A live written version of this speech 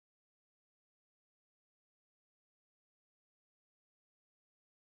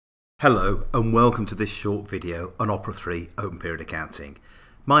Hello and welcome to this short video on Opera 3 Open Period Accounting.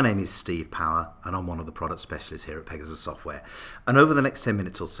 My name is Steve Power and I'm one of the product specialists here at Pegasus Software. And over the next 10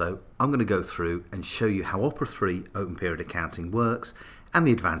 minutes or so, I'm going to go through and show you how Opera 3 Open Period Accounting works and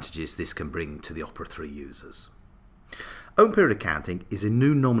the advantages this can bring to the Opera 3 users. Open Period Accounting is a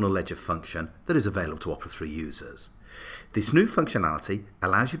new nominal ledger function that is available to Opera 3 users. This new functionality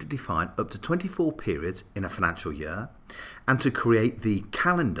allows you to define up to 24 periods in a financial year and to create the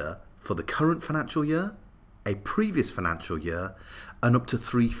calendar for the current financial year, a previous financial year, and up to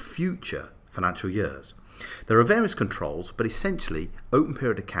 3 future financial years. There are various controls, but essentially Open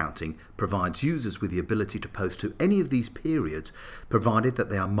Period Accounting provides users with the ability to post to any of these periods, provided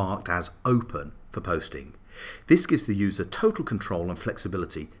that they are marked as open for posting. This gives the user total control and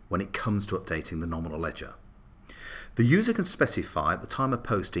flexibility when it comes to updating the nominal ledger. The user can specify at the time of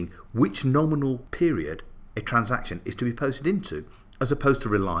posting which nominal period a transaction is to be posted into, as opposed to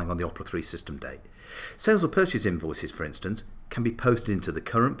relying on the Opera 3 system date. Sales or purchase invoices, for instance, can be posted into the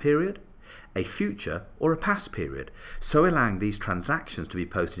current period, a future or a past period, so allowing these transactions to be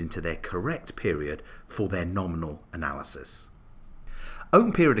posted into their correct period for their nominal analysis.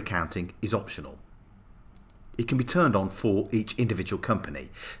 Open Period Accounting is optional. It can be turned on for each individual company.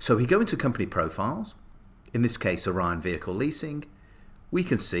 So we go into company profiles, in this case Orion Vehicle Leasing, we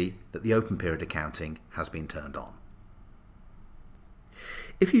can see that the Open Period Accounting has been turned on.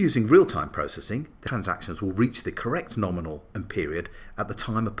 If you're using real-time processing, the transactions will reach the correct nominal and period at the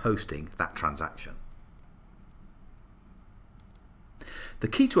time of posting that transaction. The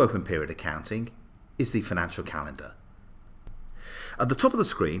key to Open Period Accounting is the financial calendar. At the top of the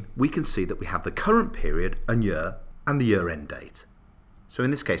screen, we can see that we have the current period and year and the year-end date. So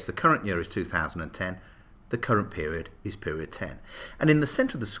in this case, the current year is 2010, the current period is period 10. And in the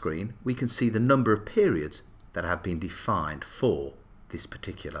center of the screen, we can see the number of periods that have been defined for this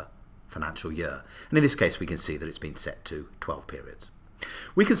particular financial year. And in this case, we can see that it's been set to 12 periods.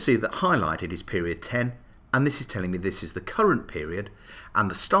 We can see that highlighted is period 10, and this is telling me this is the current period,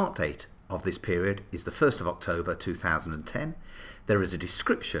 and the start date of this period is the 1st of October 2010. There is a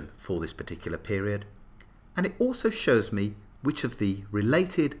description for this particular period, and it also shows me which of the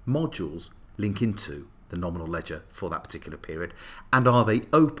related modules link into the nominal ledger for that particular period, and are they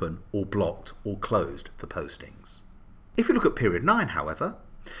open or blocked or closed for postings. If we look at period 9, however,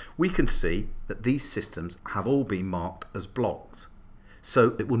 we can see that these systems have all been marked as blocked.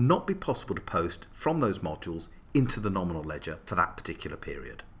 So it will not be possible to post from those modules into the nominal ledger for that particular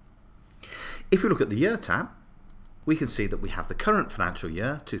period. If we look at the year tab, we can see that we have the current financial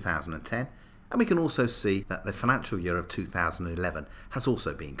year, 2010, and we can also see that the financial year of 2011 has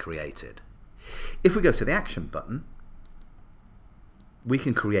also been created. If we go to the Action button, we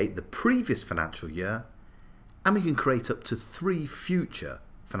can create the previous financial year, and we can create up to 3 future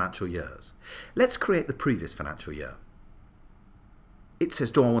financial years. Let's create the previous financial year. It says,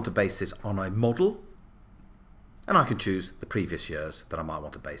 do I want to base this on a model? And I can choose the previous years that I might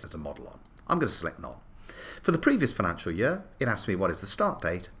want to base as a model on. I'm going to select none. For the previous financial year, it asks me what is the start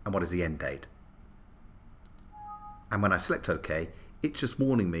date and what is the end date. And when I select OK, it's just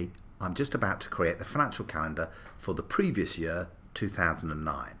warning me I'm just about to create the financial calendar for the previous year,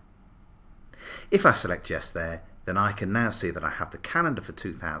 2009. If I select yes there, then I can now see that I have the calendar for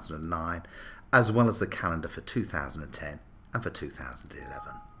 2009 as well as the calendar for 2010 and for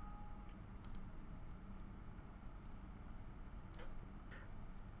 2011.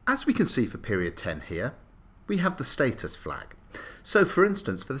 As we can see for period 10 here, we have the status flag. So for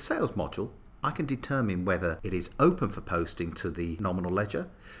instance, for the sales module, I can determine whether it is open for posting to the nominal ledger,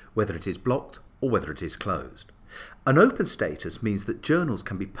 whether it is blocked, or whether it is closed. An open status means that journals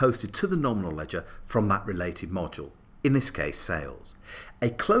can be posted to the nominal ledger from that related module, in this case sales. A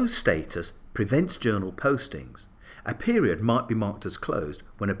closed status prevents journal postings. A period might be marked as closed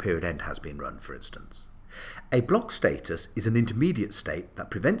when a period end has been run, for instance. A block status is an intermediate state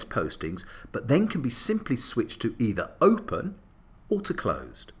that prevents postings, but then can be simply switched to either open or to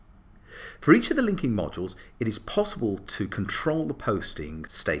closed. For each of the linking modules, it is possible to control the posting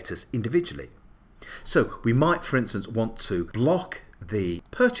status individually. So we might, for instance, want to block the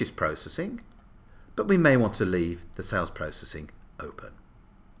purchase processing, but we may want to leave the sales processing open.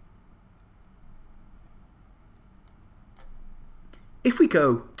 If we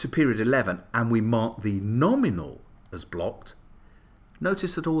go to period 11 and we mark the nominal as blocked,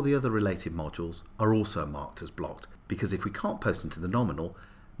 notice that all the other related modules are also marked as blocked, because if we can't post into the nominal,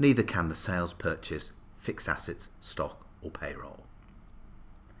 neither can the sales, purchase, fixed assets, stock or payroll.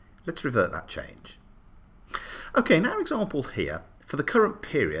 Let's revert that change. Okay, in our example here, for the current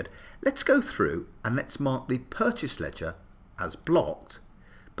period, let's go through and let's mark the purchase ledger as blocked,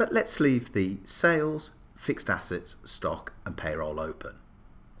 But let's leave the sales, fixed assets, stock and payroll open.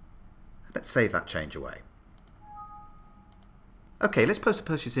 Let's save that change away. Okay, let's post a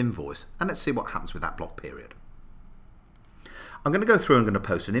purchase invoice and let's see what happens with that block period. I'm going to go through and I'm going to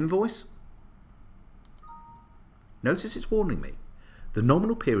post an invoice. Notice it's warning me. The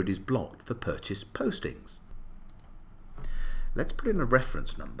nominal period is blocked for purchase postings. Let's put in a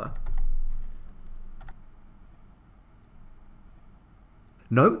reference number.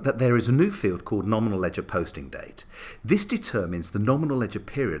 Note that there is a new field called nominal ledger posting date. This determines the nominal ledger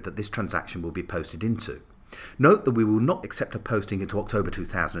period that this transaction will be posted into. Note that we will not accept a posting into October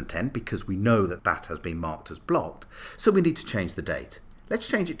 2010 because we know that that has been marked as blocked, so we need to change the date. Let's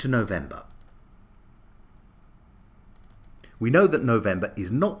change it to November. We know that November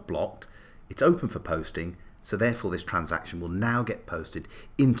is not blocked, it's open for posting, so therefore this transaction will now get posted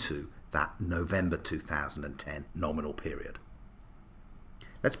into that November 2010 nominal period.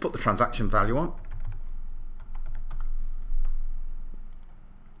 Let's put the transaction value on.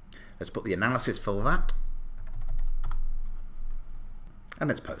 Let's put the analysis for that. And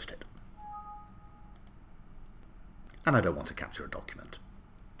let's post it. And I don't want to capture a document.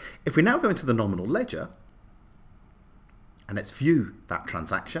 If we now go into the nominal ledger, and let's view that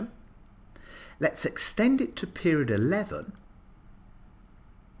transaction, let's extend it to period 11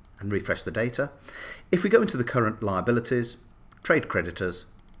 and refresh the data. If we go into the current liabilities, trade creditors,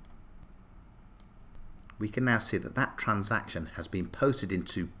 we can now see that that transaction has been posted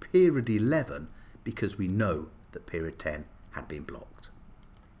into period 11 because we know that period 10 had been blocked.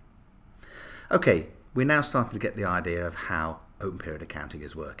 Okay, we're now starting to get the idea of how open period accounting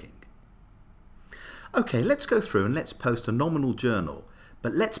is working. Okay, let's go through and let's post a nominal journal,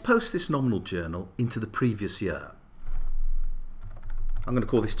 but let's post this nominal journal into the previous year. I'm going to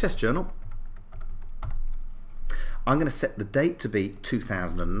call this test journal. I'm going to set the date to be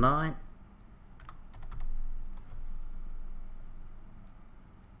 2009.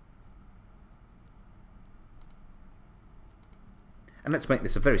 And let's make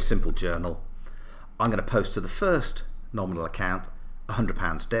this a very simple journal. I'm going to post to the first nominal account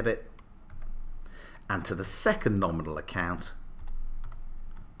 £100 debit, and to the second nominal account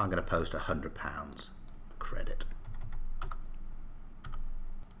I'm going to post £100 credit.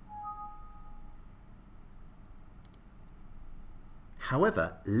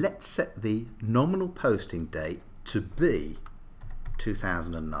 However, let's set the nominal posting date to be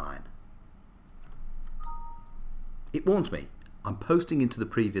 2009. It warns me, I'm posting into the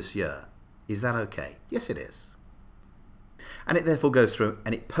previous year. Is that okay? Yes, it is. And it therefore goes through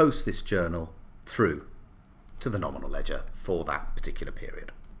and it posts this journal through to the nominal ledger for that particular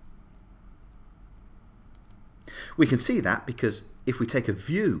period. We can see that because if we take a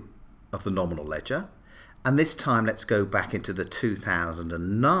view of the nominal ledger, and this time let's go back into the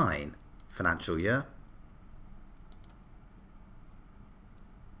 2009 financial year,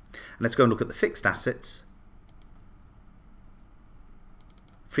 and let's go and look at the fixed assets,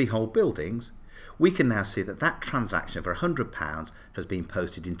 freehold buildings, we can now see that that transaction for £100 has been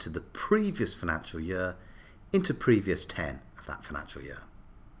posted into the previous financial year, into previous 10 of that financial year.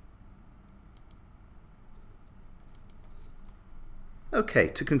 Okay,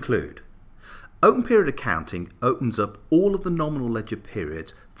 to conclude, open period accounting opens up all of the nominal ledger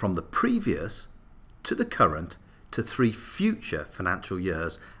periods from the previous to the current to 3 future financial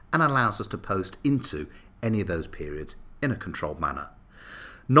years and allows us to post into any of those periods in a controlled manner.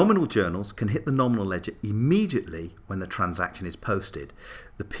 Nominal journals can hit the nominal ledger immediately when the transaction is posted.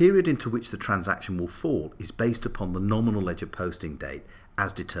 The period into which the transaction will fall is based upon the nominal ledger posting date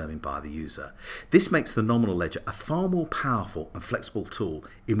as determined by the user. This makes the nominal ledger a far more powerful and flexible tool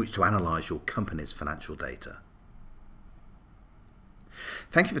in which to analyse your company's financial data.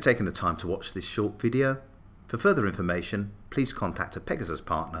 Thank you for taking the time to watch this short video. For further information, please contact a Pegasus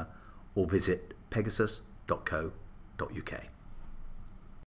partner or visit pegasus.co.uk.